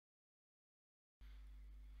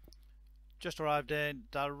Just arrived in,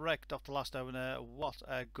 direct off the last owner. What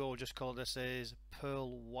a gorgeous colour this is.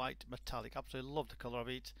 Pearl white metallic. Absolutely love the colour of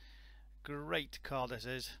it. Great car this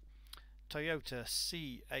is. Toyota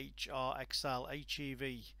CHR-XL HEV.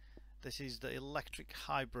 This is the electric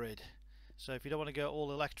hybrid. So if you don't want to go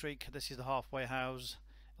all electric, this is the halfway house.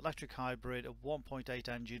 Electric hybrid, a 1.8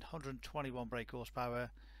 engine, 121 brake horsepower.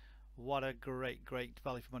 What a great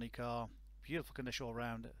value for money car. Beautiful condition all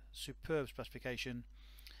round. Superb specification.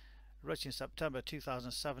 Racing in September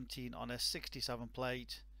 2017 on a 67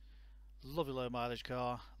 plate. Lovely low mileage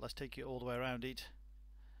car. Let's take you all the way around it.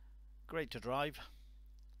 Great to drive.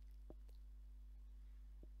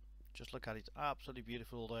 Just look at it, absolutely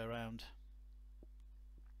beautiful all the way around.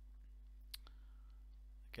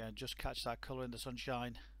 Again, just catch that colour in the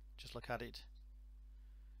sunshine. Just look at it,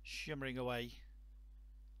 shimmering away.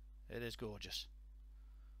 It is gorgeous.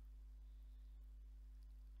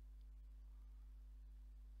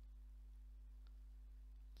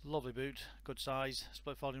 Lovely boot, good size,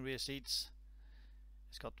 split folding rear seats.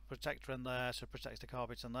 It's got the protector in there, so it protects the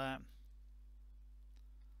carpets in there.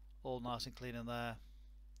 All nice and clean in there.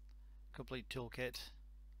 Complete toolkit.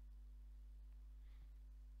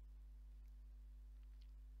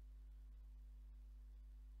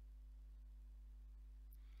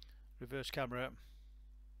 Reverse camera.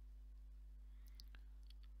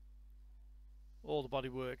 All the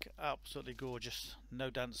bodywork absolutely gorgeous. No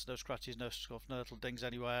dents, no scratches, no scuffs, no little dings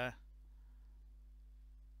anywhere.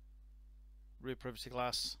 Rear privacy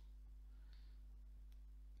glass.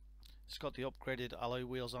 It's got the upgraded alloy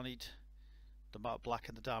wheels on it, the matte black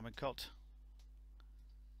and the diamond cut.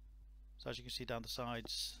 So as you can see down the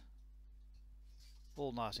sides,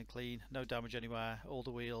 all nice and clean, no damage anywhere. All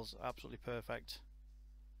the wheels absolutely perfect.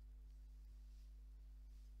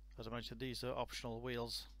 As I mentioned, these are optional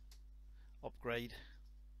wheels. Upgrade.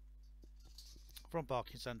 Front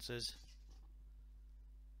parking sensors.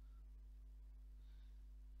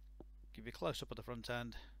 Give you a close up of the front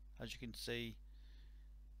end. As you can see,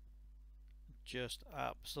 just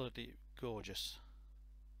absolutely gorgeous.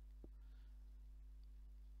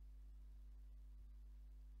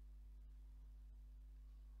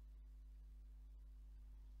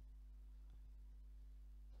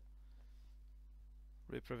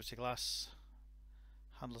 Rear privacy glass.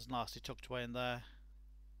 Handles nicely tucked away in there.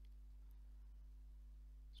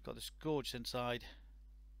 It's got this gorgeous inside.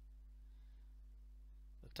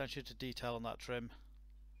 Attention to detail on that trim.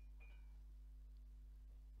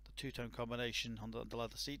 The two-tone combination on the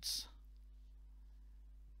leather seats.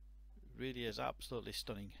 Really is absolutely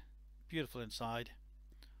stunning. Beautiful inside.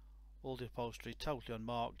 All the upholstery totally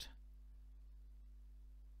unmarked.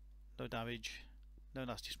 No damage. No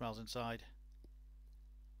nasty smells inside.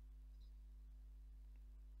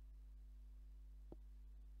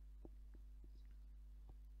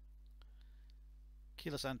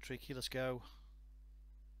 Keyless entry, keyless go.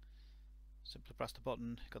 Simply press the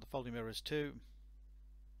button. Got the folding mirrors too.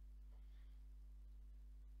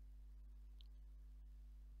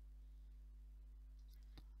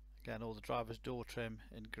 Again, all the driver's door trim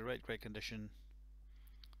in great condition.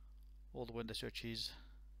 All the window switches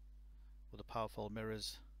with the powerful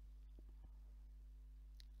mirrors.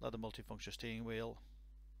 Leather multifunction steering wheel.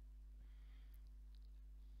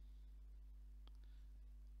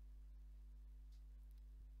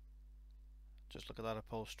 Just look at that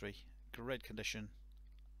upholstery, great condition.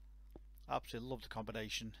 Absolutely love the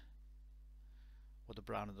combination with the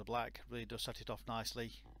brown and the black. Really does set it off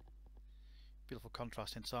nicely. Beautiful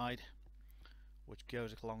contrast inside, which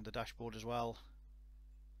goes along the dashboard as well.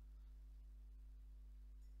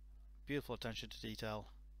 Beautiful attention to detail.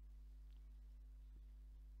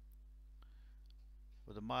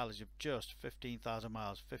 With a mileage of just 15,000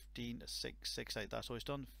 miles, 15,668. That's all it's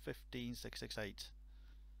done, 15,668.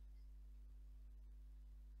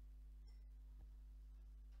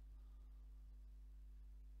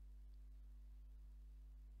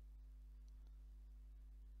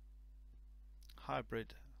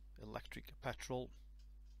 Hybrid electric petrol.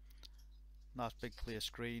 Nice big clear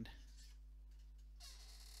screen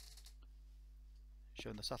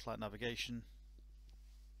showing the satellite navigation.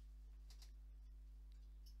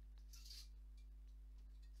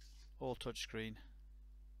 All touchscreen.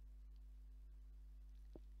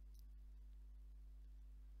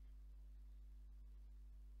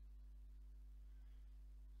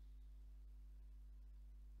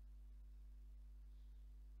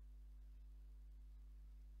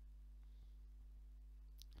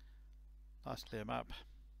 Nice clear map.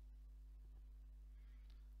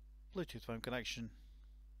 Bluetooth phone connection.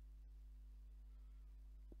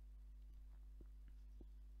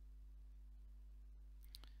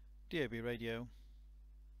 DAB radio.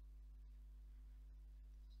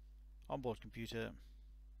 onboard computer,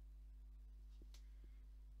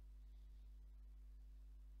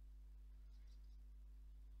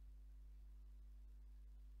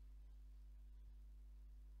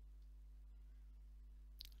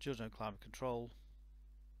 dual zone climate control,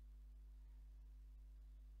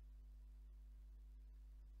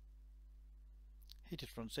 heated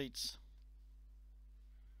front seats,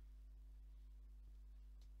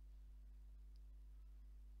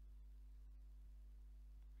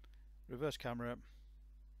 reverse camera,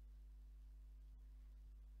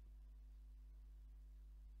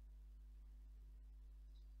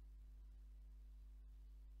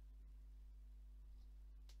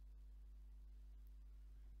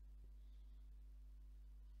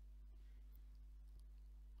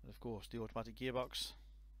 and of course the automatic gearbox.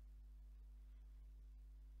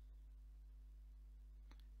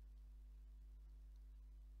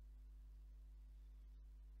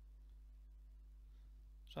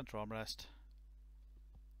 Centre armrest,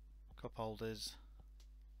 cup holders,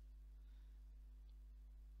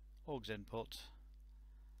 aux input,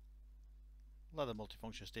 leather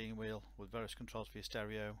multifunction steering wheel with various controls for your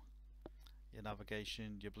stereo, your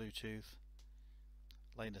navigation, your Bluetooth,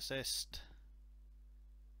 lane assist,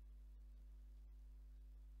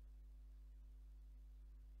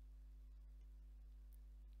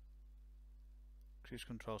 cruise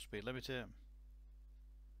control, speed limiter,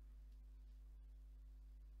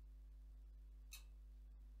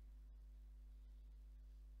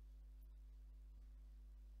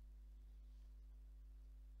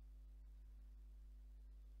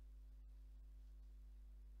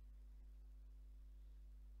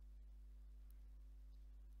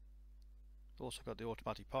 also got the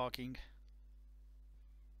automatic parking,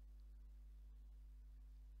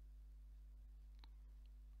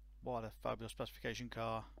 what a fabulous specification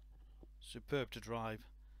car, superb to drive,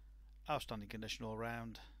 outstanding condition all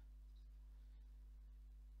round.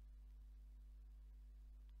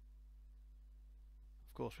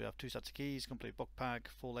 Of course we have 2 sets of keys, complete book pack,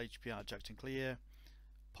 full HPI jacked and clear,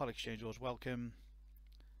 part exchange was welcome.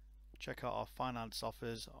 Check out our finance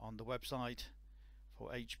offers on the website. For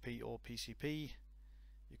HP or PCP,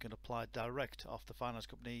 you can apply direct off the finance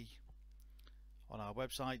company on our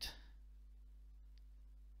website.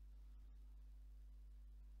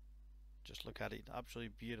 Just look at it,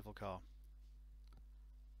 absolutely beautiful car.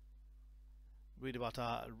 Read about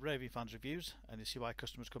our raving fans reviews and you see why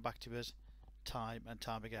customers come back to us time and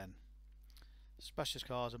time again. Specialist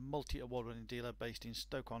Cars, a multi-award winning dealer based in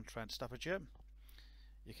Stoke-on-Trent, Staffordshire.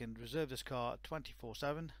 You can reserve this car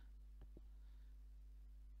 24/7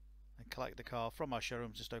 and collect the car from our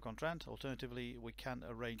showrooms in Stoke-on-Trent. Alternatively, we can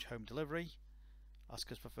arrange home delivery.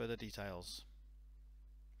 Ask us for further details.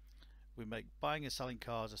 We make buying and selling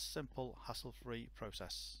cars a simple, hassle-free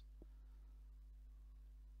process.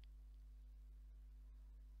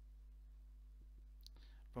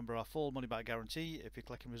 Remember our full money back guarantee. If you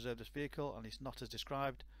click and reserve this vehicle and it's not as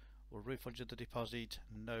described, we'll refund you the deposit,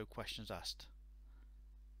 no questions asked.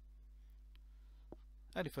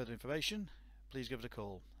 Any further information, please give us a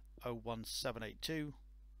call 01782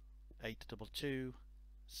 822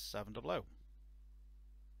 700.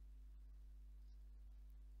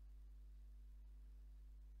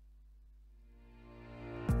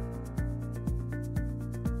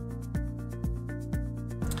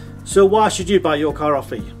 So why should you buy your car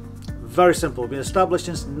off me? Very simple. We've been established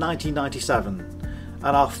since 1997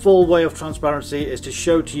 and our full way of transparency is to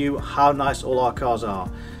show to you how nice all our cars are.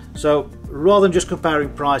 So rather than just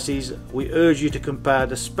comparing prices, we urge you to compare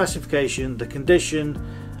the specification, the condition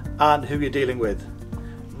and who you're dealing with.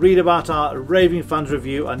 Read about our raving fans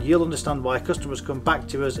review and you'll understand why customers come back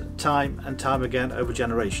to us time and time again over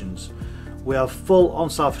generations. We have full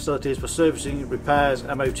on-site facilities for servicing, repairs,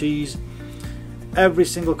 MOTs. Every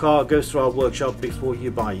single car goes through our workshop before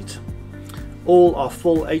you buy it. All are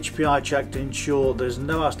full HPI checked to ensure there's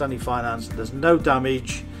no outstanding finance, there's no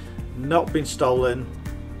damage, not been stolen.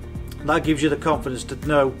 That gives you the confidence to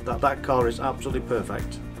know that that car is absolutely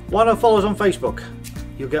perfect. Why not follow us on Facebook?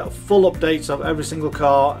 You'll get full updates of every single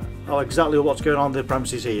car, or exactly what's going on in the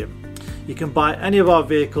premises here. You can buy any of our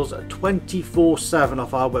vehicles 24/7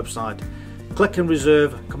 off our website. Click and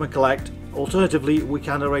reserve, come and collect. Alternatively, we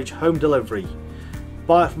can arrange home delivery.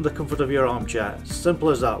 Buy from the comfort of your armchair. Simple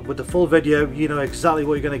as that. With the full video, you know exactly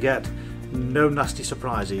what you're going to get. No nasty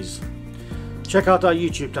surprises. Check out our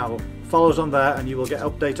YouTube channel. Follow us on there and you will get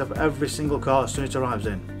updates of every single car as soon as it arrives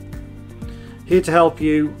in. Here to help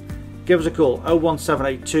you, give us a call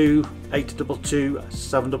 01782 822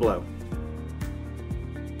 700.